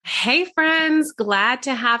Hey friends, glad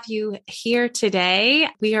to have you here today.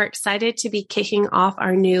 We are excited to be kicking off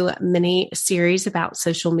our new mini series about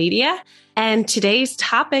social media. And today's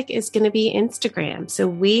topic is going to be Instagram. So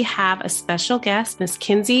we have a special guest, Miss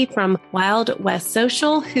Kenzi from Wild West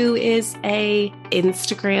Social, who is a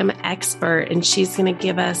Instagram expert, and she's going to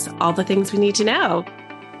give us all the things we need to know.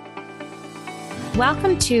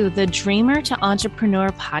 Welcome to the Dreamer to Entrepreneur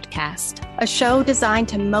podcast, a show designed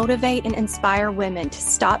to motivate and inspire women to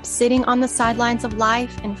stop sitting on the sidelines of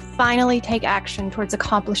life and finally take action towards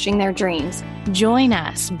accomplishing their dreams. Join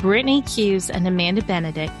us, Brittany Hughes and Amanda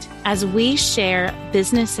Benedict, as we share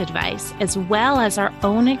business advice as well as our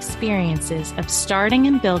own experiences of starting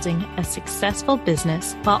and building a successful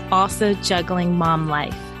business while also juggling mom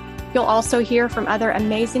life. You'll also hear from other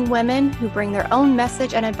amazing women who bring their own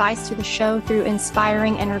message and advice to the show through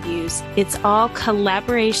inspiring interviews. It's all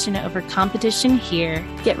collaboration over competition here.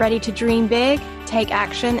 Get ready to dream big, take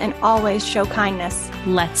action, and always show kindness.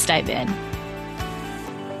 Let's dive in.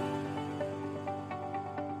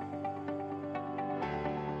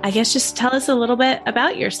 I guess just tell us a little bit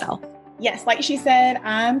about yourself. Yes, like she said,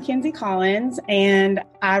 I'm Kenzi Collins, and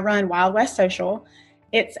I run Wild West Social.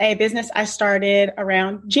 It's a business I started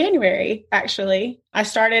around January, actually. I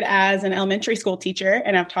started as an elementary school teacher,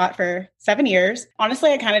 and I've taught for 7 years.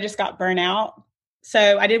 Honestly, I kind of just got burnt out.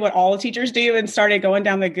 So I did what all teachers do and started going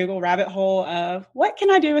down the Google rabbit hole of what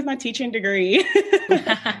can I do with my teaching degree?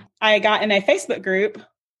 I got in a Facebook group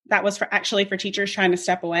that was actually for teachers trying to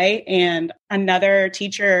step away. And another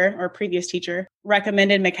teacher or previous teacher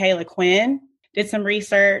recommended Michaela Quinn. Did some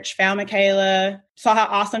research, found Michaela, saw how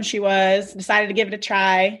awesome she was, decided to give it a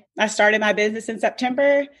try. I started my business in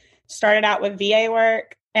September, started out with VA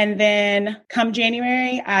work, and then come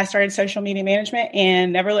January, I started social media management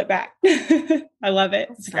and never looked back. I love it.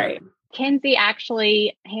 It's great. Kenzi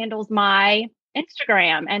actually handles my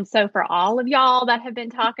Instagram. And so for all of y'all that have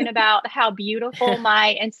been talking about how beautiful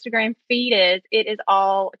my Instagram feed is, it is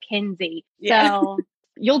all Kenzi. Yeah. So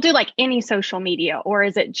you'll do like any social media, or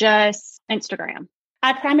is it just Instagram?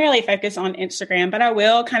 I primarily focus on Instagram, but I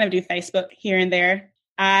will kind of do Facebook here and there.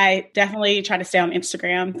 I definitely try to stay on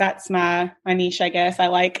Instagram. That's my niche, I guess. I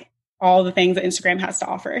like all the things that Instagram has to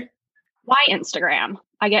offer. Why Instagram?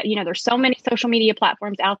 I get, there's so many social media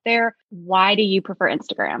platforms out there. Why do you prefer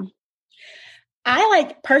Instagram? I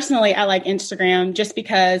like Instagram just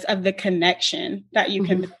because of the connection that you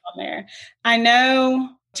can build on there. I know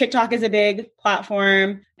TikTok is a big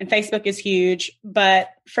platform and Facebook is huge. But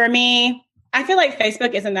for me, I feel like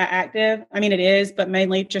Facebook isn't that active. I mean, it is, but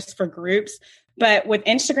mainly just for groups. But with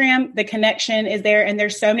Instagram, the connection is there. And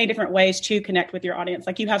there's so many different ways to connect with your audience.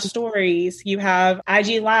 Like you have stories, you have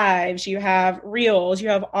IG lives, you have reels, you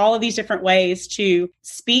have all of these different ways to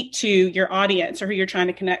speak to your audience or who you're trying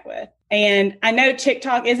to connect with. And I know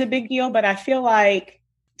TikTok is a big deal, but I feel like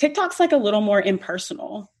TikTok's like a little more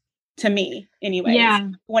impersonal. To me, anyways. Yeah.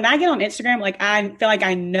 When I get on Instagram, like I feel like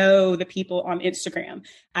I know the people on Instagram.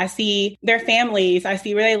 I see their families. I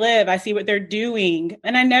see where they live. I see what they're doing.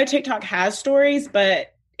 And I know TikTok has stories,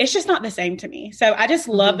 but it's just not the same to me. So I just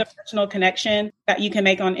love the personal connection that you can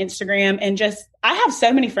make on Instagram. And I have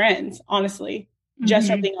so many friends, honestly, just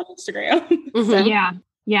from being on Instagram. So.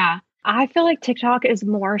 Yeah. I feel like TikTok is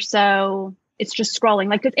more so, it's just scrolling.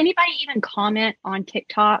 Like, does anybody even comment on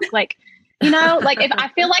TikTok? Like, like if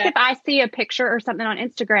I see a picture or something on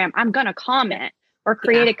Instagram, I'm going to comment or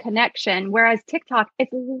create a connection. Whereas TikTok, it's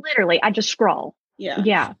literally, I just scroll.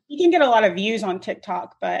 Yeah. You can get a lot of views on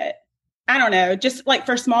TikTok, but I don't know, just like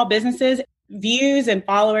for small businesses, views and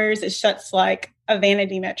followers, it's just like a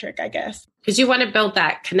vanity metric, I guess. Because you want to build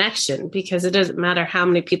that connection, because it doesn't matter how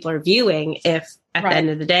many people are viewing if at the end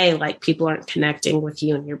of the day, like people aren't connecting with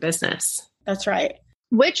you and your business. That's right.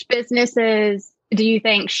 Which businesses do you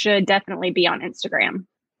think should definitely be on Instagram?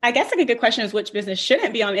 I guess like a good question is which business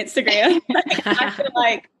shouldn't be on Instagram? I feel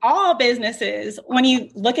like all businesses, when you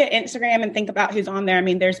look at Instagram and think about who's on there, I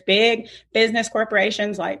mean, there's big business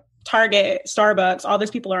corporations like Target, Starbucks, all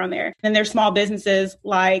those people are on there. And there's small businesses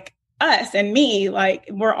like us and me, like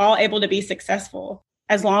we're all able to be successful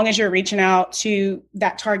as long as you're reaching out to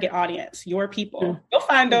that target audience, your people. You'll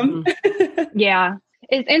find them. Yeah.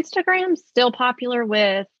 Is Instagram still popular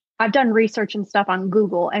with, I've done research and stuff on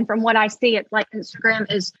Google, and from what I see, it's like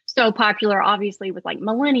Instagram is so popular, obviously, with like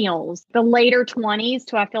millennials, the later 20s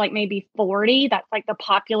to I feel like maybe 40. That's like the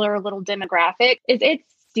popular little demographic. Is it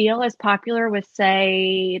still as popular with,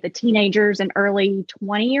 say, the teenagers and early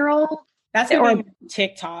 20-year-olds? That's or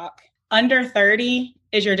TikTok. Under 30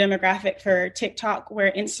 is your demographic for TikTok,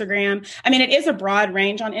 where Instagram, I mean, it is a broad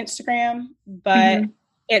range on Instagram, but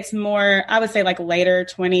it's more, I would say like later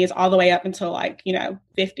 20s all the way up until like,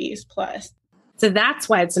 50s plus. So that's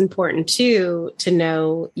why it's important too, to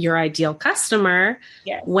know your ideal customer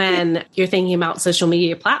when you're thinking about social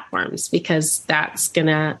media platforms, because that's going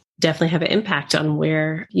to definitely have an impact on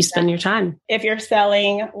where you spend your time. If you're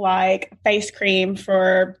selling like face cream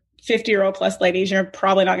for 50-year-old plus ladies, you're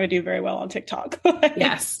probably not going to do very well on TikTok.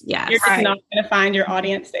 Yes. You're just not going to find your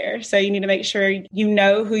audience there. So you need to make sure you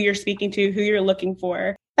know who you're speaking to, who you're looking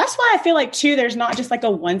for. That's why I feel like too, there's not just like a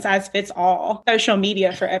one size fits all social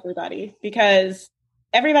media for everybody, because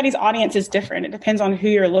everybody's audience is different. It depends on who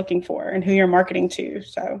you're looking for and who you're marketing to.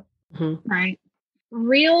 So, right.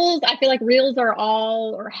 Reels, I feel like reels are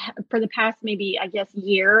all, or for the past maybe, I guess,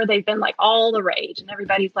 year, they've been like all the rage. And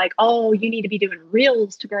everybody's like, oh, you need to be doing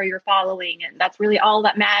reels to grow your following. And that's really all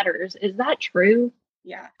that matters. Is that true?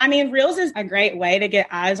 Yeah. I mean, reels is a great way to get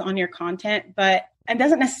eyes on your content, but it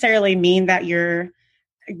doesn't necessarily mean that you're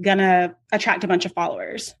going to attract a bunch of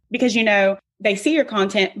followers, because, they see your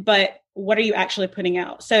content, but what are you actually putting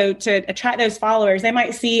out? So to attract those followers, they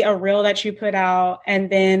might see a reel that you put out,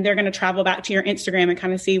 and then they're going to travel back to your Instagram and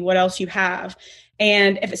kind of see what else you have.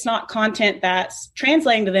 And if it's not content that's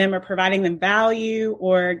translating to them or providing them value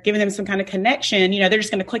or giving them some kind of connection, they're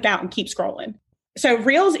just going to click out and keep scrolling. So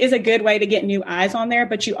reels is a good way to get new eyes on there,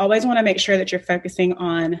 but you always want to make sure that you're focusing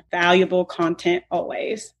on valuable content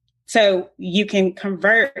always. So you can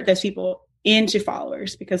convert those people into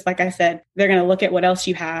followers, because like I said, they're going to look at what else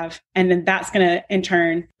you have. And then that's going to in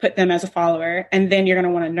turn put them as a follower. And then you're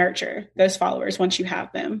going to want to nurture those followers once you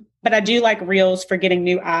have them. But I do like reels for getting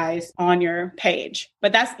new eyes on your page.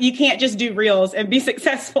 But you can't just do reels and be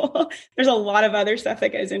successful. There's a lot of other stuff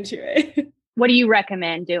that goes into it. What do you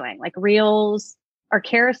recommend doing? Like reels? Are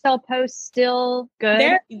carousel posts still good?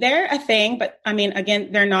 They're a thing, but I mean,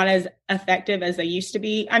 again, they're not as effective as they used to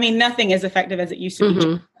be. I mean, nothing is effective as it used to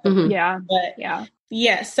be. Yeah. But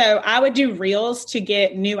yeah. So I would do reels to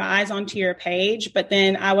get new eyes onto your page, but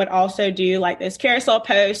then I would also do like this carousel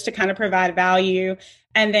post to kind of provide value,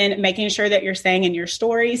 and then making sure that you're saying in your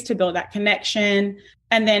stories to build that connection.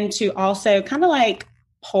 And then to also kind of like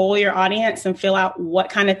poll your audience and fill out what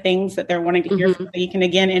kind of things that they're wanting to hear from. So you can,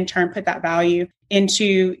 again, in turn, put that value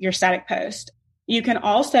into your static post. You can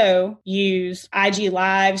also use IG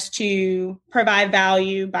Lives to provide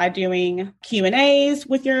value by doing Q&As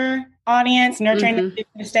with your audience, nurturing them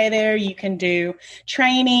to stay there. You can do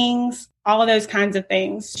trainings, all of those kinds of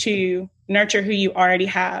things to nurture who you already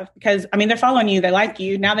have. Because, I mean, they're following you. They like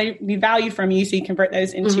you. Now they need value from you. So you convert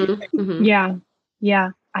those into. Yeah.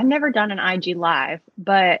 I've never done an IG Live,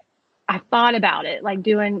 but I thought about it, like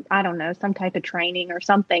doing, I don't know, some type of training or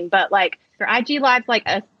something. But like, are IG Lives like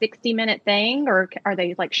a 60-minute thing, or are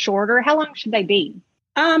they like shorter? How long should they be?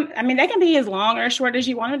 I mean, they can be as long or as short as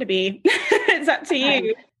you want them to be. It's up to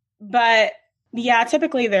you. But yeah,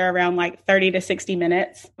 typically they're around like 30 to 60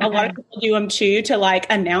 minutes. A lot of people do them too to like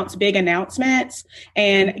announce big announcements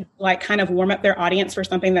and like kind of warm up their audience for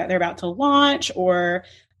something that they're about to launch, or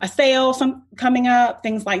a sale coming up,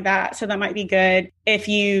 things like that. So that might be good if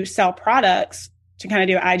you sell products, to kind of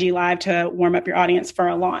do an IG Live to warm up your audience for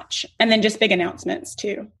a launch. And then just big announcements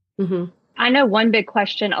too. I know one big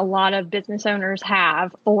question a lot of business owners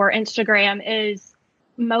have for Instagram is,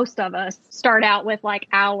 most of us start out with like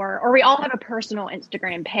or we all have a personal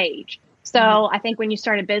Instagram page. So I think when you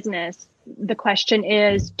start a business, the question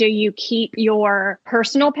is, do you keep your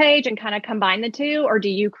personal page and kind of combine the two, or do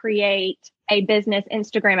you create a business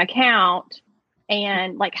Instagram account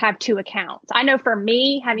and like have two accounts? I know for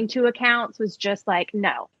me, having two accounts was just like,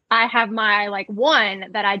 no, I have my like one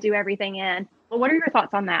that I do everything in. Well, what are your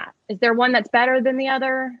thoughts on that? Is there one that's better than the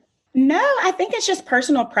other? No, I think it's just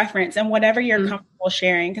personal preference and whatever you're comfortable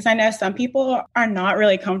sharing. Because I know some people are not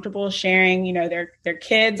really comfortable sharing, their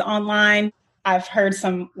kids online. I've heard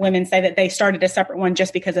some women say that they started a separate one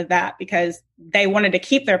just because of that, because they wanted to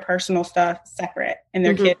keep their personal stuff separate and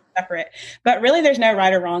their kids separate. But really, there's no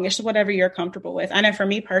right or wrong. It's just whatever you're comfortable with. I know for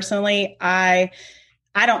me personally, I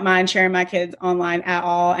don't mind sharing my kids online at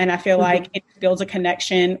all. And I feel like it builds a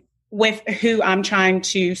connection with who I'm trying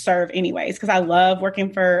to serve anyways, because I love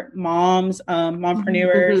working for moms,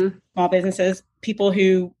 mompreneurs, small businesses, people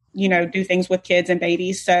who do things with kids and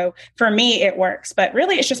babies. So for me, it works, but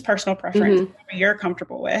really it's just personal preference. Whatever you're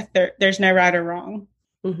comfortable with. There's no right or wrong.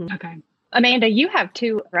 Okay. Amanda, you have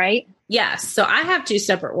two, right? Yes. So I have two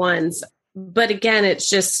separate ones, but again, it's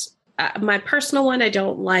just my personal one. I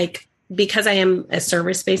don't like, because I am a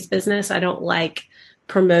service-based business, I don't like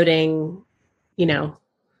promoting,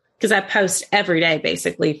 because I post every day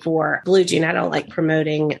basically for Blue Jean. I don't like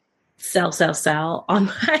promoting sell on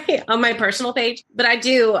my personal page. But I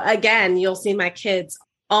do, again, you'll see my kids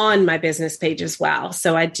on my business page as well.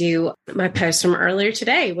 So I do, my post from earlier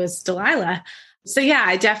today was Delilah. So yeah,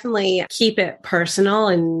 I definitely keep it personal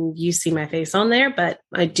and you see my face on there, but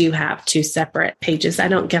I do have two separate pages. I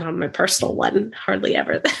don't get on my personal one hardly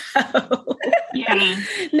ever. Yeah.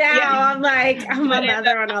 I'm like, I'm my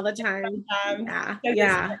mother on all the time.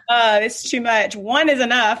 Yeah. It's too much. One is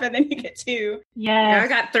enough. And then you get two. Yeah. I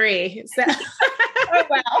got three. So oh,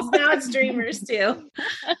 wow. Now it's streamers too.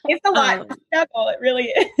 It's a lot of struggle. It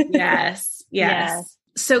really is. Yes.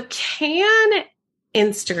 So can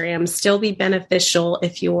Instagram still be beneficial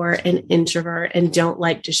if you're an introvert and don't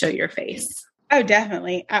like to show your face? Oh,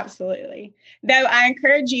 definitely. Absolutely. Though I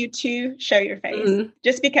encourage you to show your face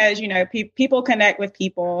just because, people connect with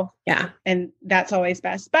people. Yeah. And that's always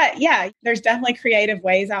best. But yeah, there's definitely creative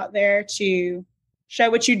ways out there to show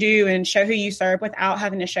what you do and show who you serve without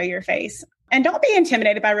having to show your face. And don't be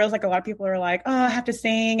intimidated by reels. Like a lot of people are like, oh, I have to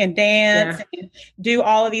sing and dance and do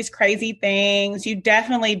all of these crazy things. You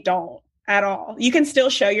definitely don't. At all. You can still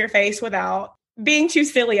show your face without being too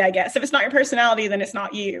silly, I guess. If it's not your personality, then it's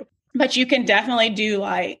not you. But you can definitely do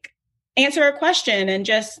like answer a question and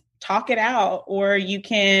just talk it out. Or you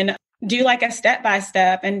can do like a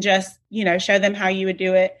step-by-step and just, show them how you would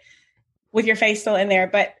do it with your face still in there.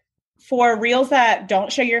 But for reels that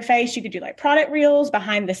don't show your face, you could do like product reels,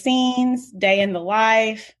 behind the scenes, day in the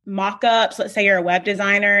life, mock-ups. Let's say you're a web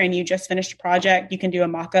designer and you just finished a project. You can do a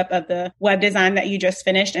mock-up of the web design that you just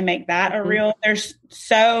finished and make that a reel. There's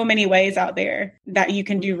so many ways out there that you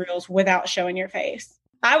can do reels without showing your face.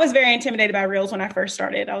 I was very intimidated by reels when I first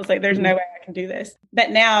started. I was like, there's no way I can do this. But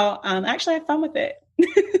now actually I have fun with it.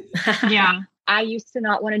 Yeah. I used to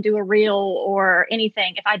not want to do a reel or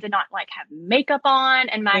anything if I did not like have makeup on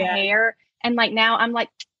and my hair. And like now I'm like,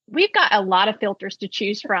 we've got a lot of filters to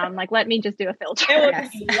choose from. Like, let me just do a filter.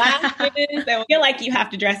 They will feel like you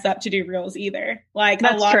have to dress up to do reels either. Like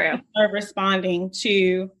that's a lot true. of people are responding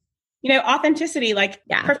to, authenticity. Like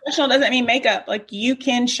professional doesn't mean makeup. Like you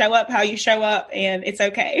can show up how you show up and it's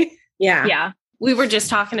okay. Yeah. Yeah. We were just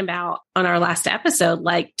talking about on our last episode,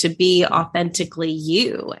 like to be authentically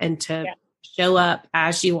you and to show up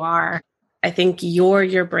as you are. I think you're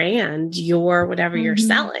your brand, you're whatever you're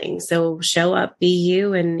selling. So show up, be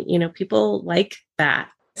you. And, people like that.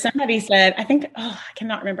 Somebody said, I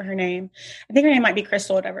cannot remember her name. I think her name might be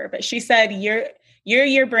Crystal or whatever, but she said, you're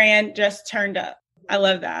your brand just turned up. I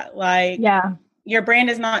love that. Like, your brand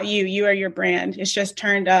is not you. You are your brand. It's just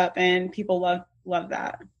turned up and people love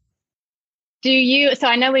that. So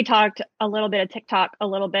I know we talked a little bit of TikTok a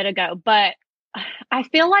little bit ago, but I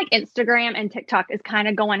feel like Instagram and TikTok is kind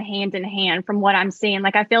of going hand in hand from what I'm seeing.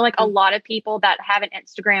 Like, I feel like a lot of people that have an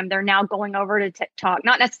Instagram, they're now going over to TikTok,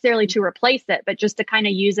 not necessarily to replace it, but just to kind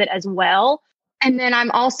of use it as well. And then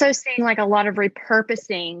I'm also seeing like a lot of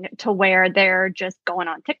repurposing to where they're just going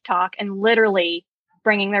on TikTok and literally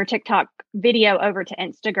bringing their TikTok video over to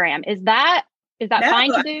Instagram. Is that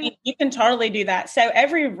fine to do? You can totally do that. So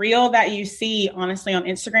every reel that you see, honestly, on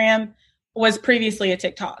Instagram was previously a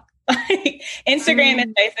TikTok. Like Instagram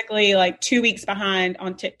is basically like 2 weeks behind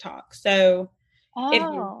on TikTok. So, So I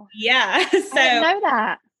didn't know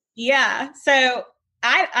that. Yeah. So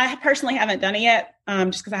I personally haven't done it yet,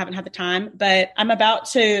 just because I haven't had the time, but I'm about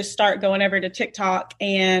to start going over to TikTok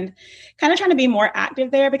and kind of trying to be more active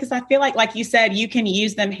there because I feel like you said, you can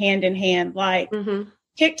use them hand in hand. Like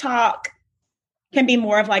TikTok can be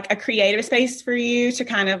more of like a creative space for you to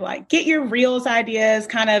kind of like get your reels ideas,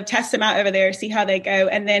 kind of test them out over there, see how they go.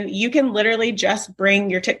 And then you can literally just bring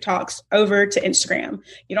your TikToks over to Instagram.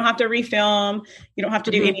 You don't have to refilm. You don't have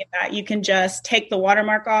to do any of that. You can just take the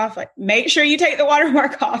watermark off. Like make sure you take the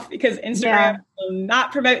watermark off because Instagram will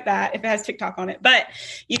not promote that if it has TikTok on it. But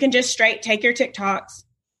you can just straight take your TikToks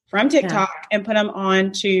from TikTok and put them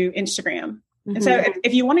onto Instagram. And so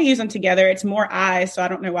if you want to use them together, it's more eyes. So I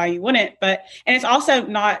don't know why you wouldn't, and it's also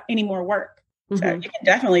not any more work. So you can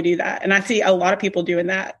definitely do that. And I see a lot of people doing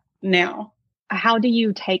that now. How do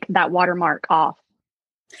you take that watermark off?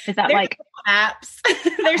 Is that There's apps?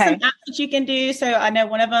 There's some apps that you can do. So I know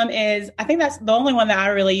one of them is, I think that's the only one that I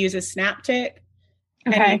really use is Snaptic.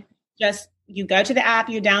 Okay. And you go to the app,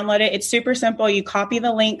 you download it. It's super simple. You copy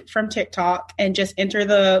the link from TikTok and just enter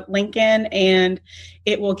the link in and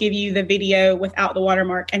it will give you the video without the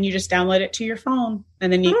watermark and you just download it to your phone.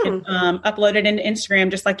 And then you can upload it into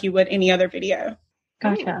Instagram just like you would any other video.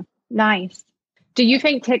 Gotcha. Nice. Do you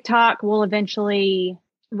think TikTok will eventually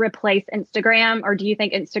replace Instagram or do you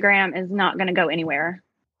think Instagram is not going to go anywhere?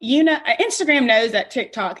 Instagram knows that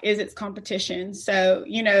TikTok is its competition. So,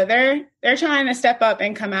 they're trying to step up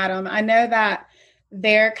and come at them. I know that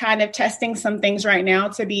they're kind of testing some things right now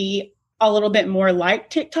to be a little bit more like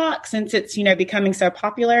TikTok since it's, becoming so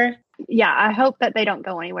popular. Yeah, I hope that they don't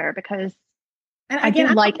go anywhere because and again, I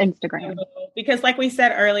do like Instagram. Because like we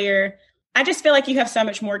said earlier, I just feel like you have so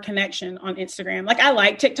much more connection on Instagram. Like I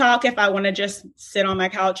like TikTok if I want to just sit on my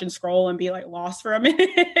couch and scroll and be like lost for a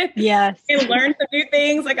minute. Yes. And learn some new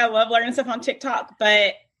things. Like I love learning stuff on TikTok,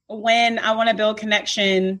 but when I want to build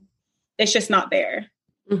connection, it's just not there.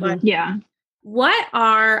 Mm-hmm. Yeah. What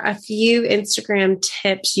are a few Instagram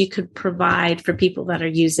tips you could provide for people that are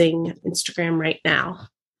using Instagram right now?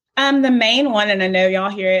 The main one, and I know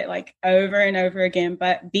y'all hear it like over and over again,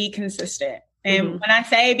 but be consistent. And when I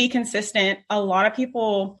say be consistent, a lot of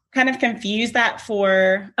people kind of confuse that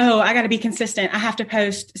for, oh, I got to be consistent. I have to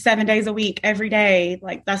post 7 days a week, every day.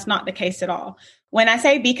 Like that's not the case at all. When I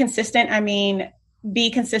say be consistent, I mean,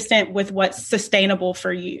 be consistent with what's sustainable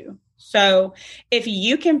for you. So if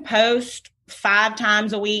you can post 5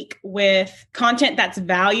 times a week with content that's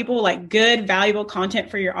valuable, like good, valuable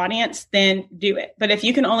content for your audience, then do it. But if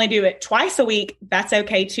you can only do it twice a week, that's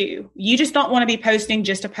okay too. You just don't want to be posting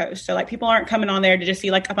just to post. So like people aren't coming on there to just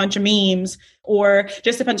see like a bunch of memes or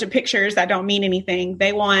just a bunch of pictures that don't mean anything.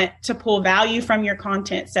 They want to pull value from your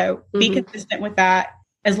content. So be consistent with that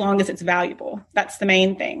as long as it's valuable. That's the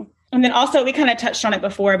main thing. And then also we kind of touched on it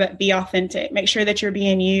before, but be authentic. Make sure that you're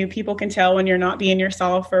being you. People can tell when you're not being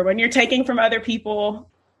yourself or when you're taking from other people.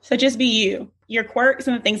 So just be you. Your quirks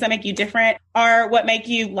and the things that make you different are what make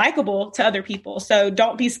you likable to other people. So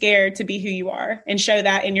don't be scared to be who you are and show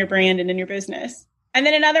that in your brand and in your business. And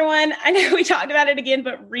then another one, I know we talked about it again,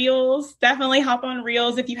 but Reels, definitely hop on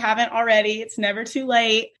Reels if you haven't already. It's never too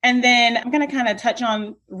late. And then I'm going to kind of touch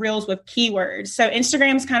on Reels with keywords. So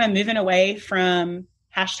Instagram's kind of moving away from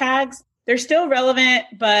hashtags. They're still relevant,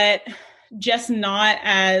 but just not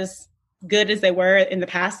as good as they were in the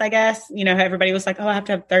past, I guess. Everybody was like, oh, I have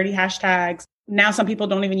to have 30 hashtags. Now some people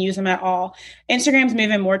don't even use them at all. Instagram's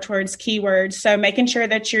moving more towards keywords. So making sure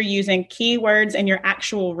that you're using keywords in your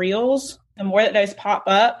actual reels. The more that those pop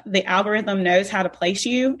up, the algorithm knows how to place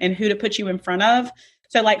you and who to put you in front of.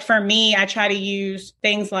 So like for me, I try to use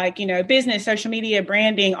things like, business, social media,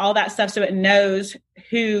 branding, all that stuff. So it knows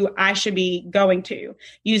who I should be going to,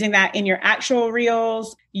 using that in your actual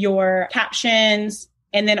reels, your captions,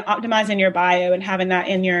 and then optimizing your bio and having that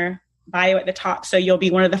in your bio at the top. So you'll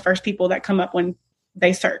be one of the first people that come up when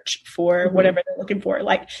they search for whatever they're looking for.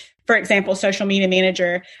 Like, for example, social media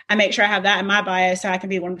manager, I make sure I have that in my bio so I can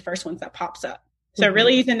be one of the first ones that pops up. So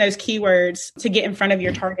really using those keywords to get in front of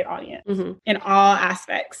your target audience in all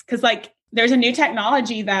aspects. Because like there's a new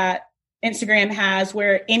technology that Instagram has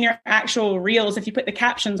where in your actual reels, if you put the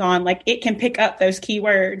captions on, like it can pick up those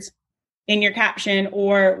keywords in your caption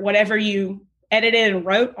or whatever you edited and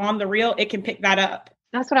wrote on the reel, it can pick that up.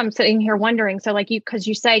 That's what I'm sitting here wondering. So like because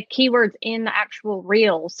you say keywords in the actual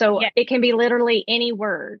reel. So it can be literally any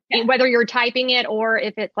word, whether you're typing it or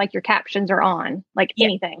if it's like your captions are on, like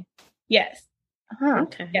anything. Yes.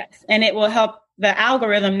 Okay. Yes. And it will help the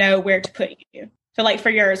algorithm know where to put you. So like for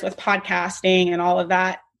yours with podcasting and all of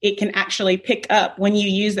that, it can actually pick up when you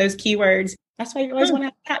use those keywords. That's why you always want to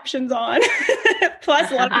have captions on.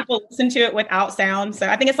 Plus, a lot of people listen to it without sound. So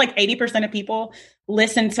I think it's like 80% of people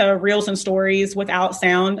listen to reels and stories without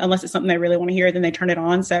sound, unless it's something they really want to hear, then they turn it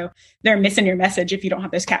on. So they're missing your message if you don't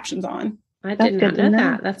have those captions on. I did not know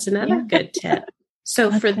that. That's another good tip.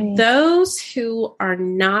 So for those who are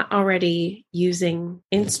not already using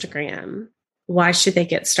Instagram, why should they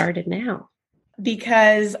get started now?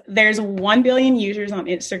 Because there's 1 billion users on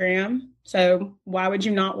Instagram. So why would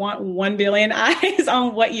you not want 1 billion eyes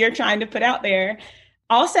on what you're trying to put out there?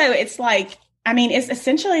 Also, it's like, it's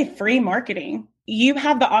essentially free marketing. You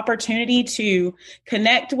have the opportunity to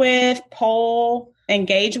connect with, poll,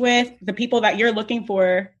 engage with the people that you're looking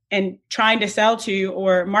for and trying to sell to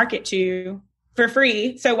or market to for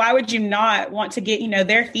free. So why would you not want to get,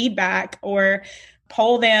 their feedback or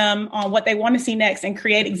poll them on what they want to see next and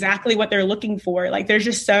create exactly what they're looking for? Like there's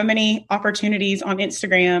just so many opportunities on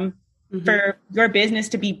Instagram for your business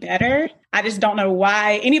to be better. I just don't know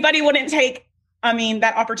why anybody wouldn't take,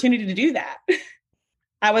 that opportunity to do that.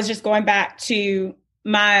 I was just going back to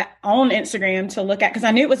my own Instagram to look at, because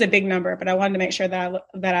I knew it was a big number, but I wanted to make sure that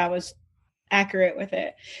I was accurate with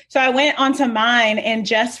it. So I went onto mine, and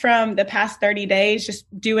just from the past 30 days, just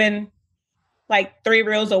doing like 3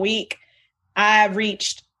 reels a week, I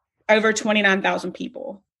reached over 29,000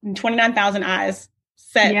 people and 29,000 eyes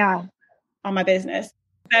set on my business.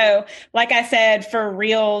 So like I said, for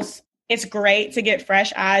reels, it's great to get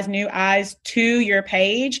fresh eyes, new eyes to your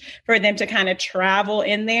page for them to kind of travel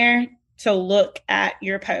in there to look at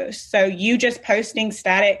your posts. So you just posting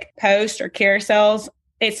static posts or carousels,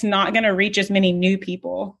 it's not going to reach as many new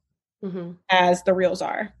people as the reels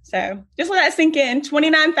are. So just let that sink in.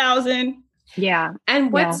 29,000. Yeah.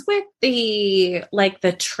 And what's with the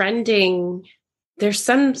trending? There's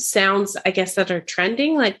some sounds, I guess, that are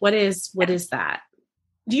trending. Like what is that?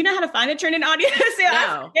 Do you know how to find a trending audio? So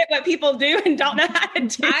I forget what people do and don't know how to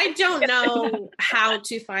do. I don't know how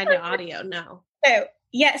to find an audio. No. So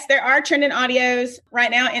yes, there are trending audios.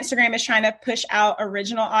 Right now, Instagram is trying to push out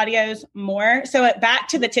original audios more. So back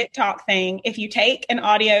to the TikTok thing, if you take an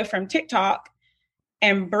audio from TikTok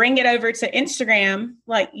and bring it over to Instagram,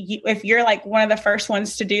 if you're like one of the first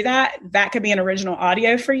ones to do that, that could be an original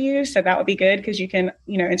audio for you. So that would be good because you can,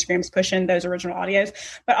 Instagram's pushing those original audios.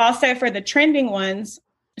 But also for the trending ones,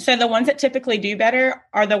 so the ones that typically do better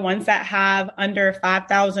are the ones that have under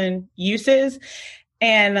 5,000 uses.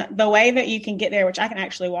 And the way that you can get there, which I can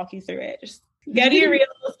actually walk you through it, just go to your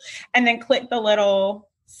reels and then click the little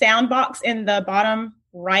sound box in the bottom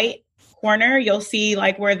right corner. You'll see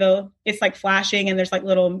like where it's like flashing and there's like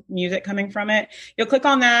little music coming from it. You'll click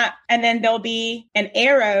on that and then there'll be an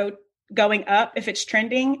arrow going up if it's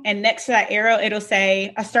trending. And next to that arrow, it'll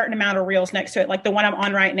say a certain amount of reels next to it. Like the one I'm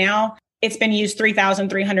on right now, it's been used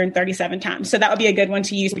 3,337 times. So that would be a good one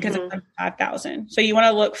to use because it's 5,000. So you want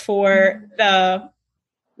to look for the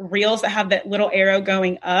reels that have that little arrow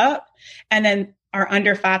going up and then are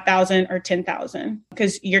under 5,000 or 10,000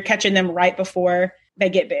 because you're catching them right before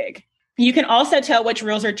they get big. You can also tell which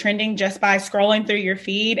reels are trending just by scrolling through your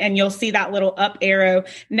feed and you'll see that little up arrow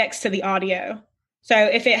next to the audio. So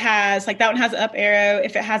if it has like that one has an up arrow,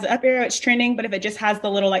 if it has an up arrow, it's trending. But if it just has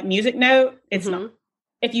the little like music note, it's not.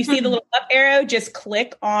 If you see the little up arrow, just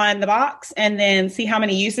click on the box and then see how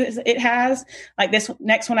many uses it has. Like this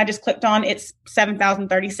next one I just clicked on, it's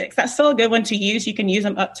 7,036. That's still a good one to use. You can use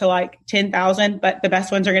them up to like 10,000, but the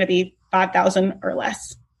best ones are going to be 5,000 or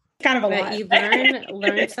less. Kind of a lot. You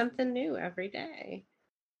learn something new every day.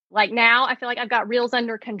 Like now, I feel like I've got reels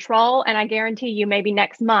under control, and I guarantee you, maybe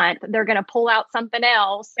next month they're going to pull out something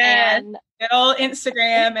else. Yes. And good old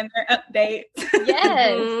Instagram and their updates.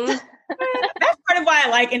 Yes. That's part of why I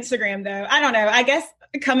like Instagram, though. I don't know. I guess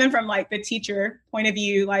coming from like the teacher point of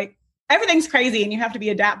view, like everything's crazy and you have to be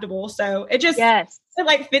adaptable. So it just it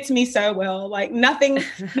like fits me so well. Like nothing,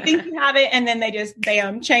 you think you have it, and then they just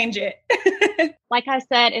bam, change it. Like I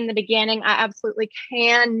said in the beginning, I absolutely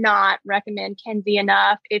cannot recommend Kenzi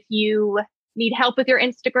enough. If you need help with your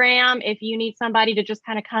Instagram, if you need somebody to just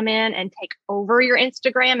kind of come in and take over your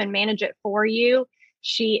Instagram and manage it for you,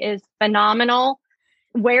 she is phenomenal.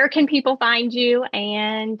 Where can people find you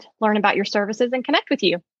and learn about your services and connect with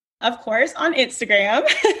you? Of course, on Instagram.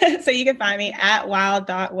 So you can find me at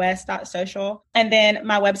wild.west.social. And then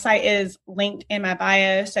my website is linked in my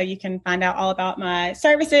bio. So you can find out all about my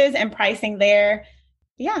services and pricing there.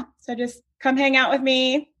 Yeah. So just come hang out with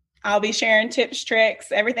me. I'll be sharing tips,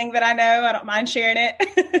 tricks, everything that I know. I don't mind sharing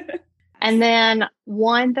it. And then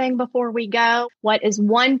one thing before we go, what is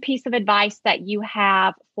one piece of advice that you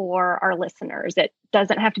have for our listeners? It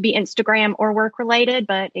doesn't have to be Instagram or work related,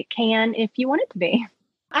 but it can if you want it to be.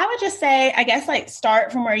 I would just say, I guess, like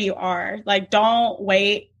start from where you are. Like, don't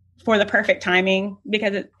wait for the perfect timing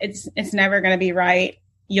because it's never going to be right.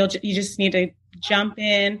 You just need to jump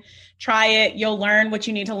in, try it. You'll learn what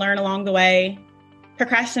you need to learn along the way.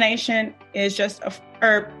 Procrastination is just,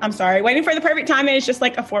 waiting for the perfect timing is just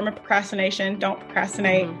like a form of procrastination. Don't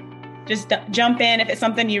procrastinate. Just jump in if it's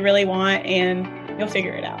something you really want and you'll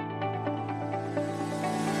figure it out.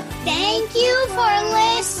 Thank you for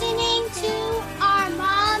listening to our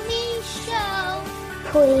Mommy Show.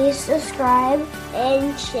 Please subscribe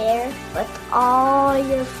and share with all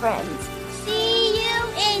your friends. See you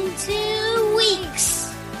in 2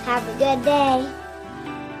 weeks. Have a good day.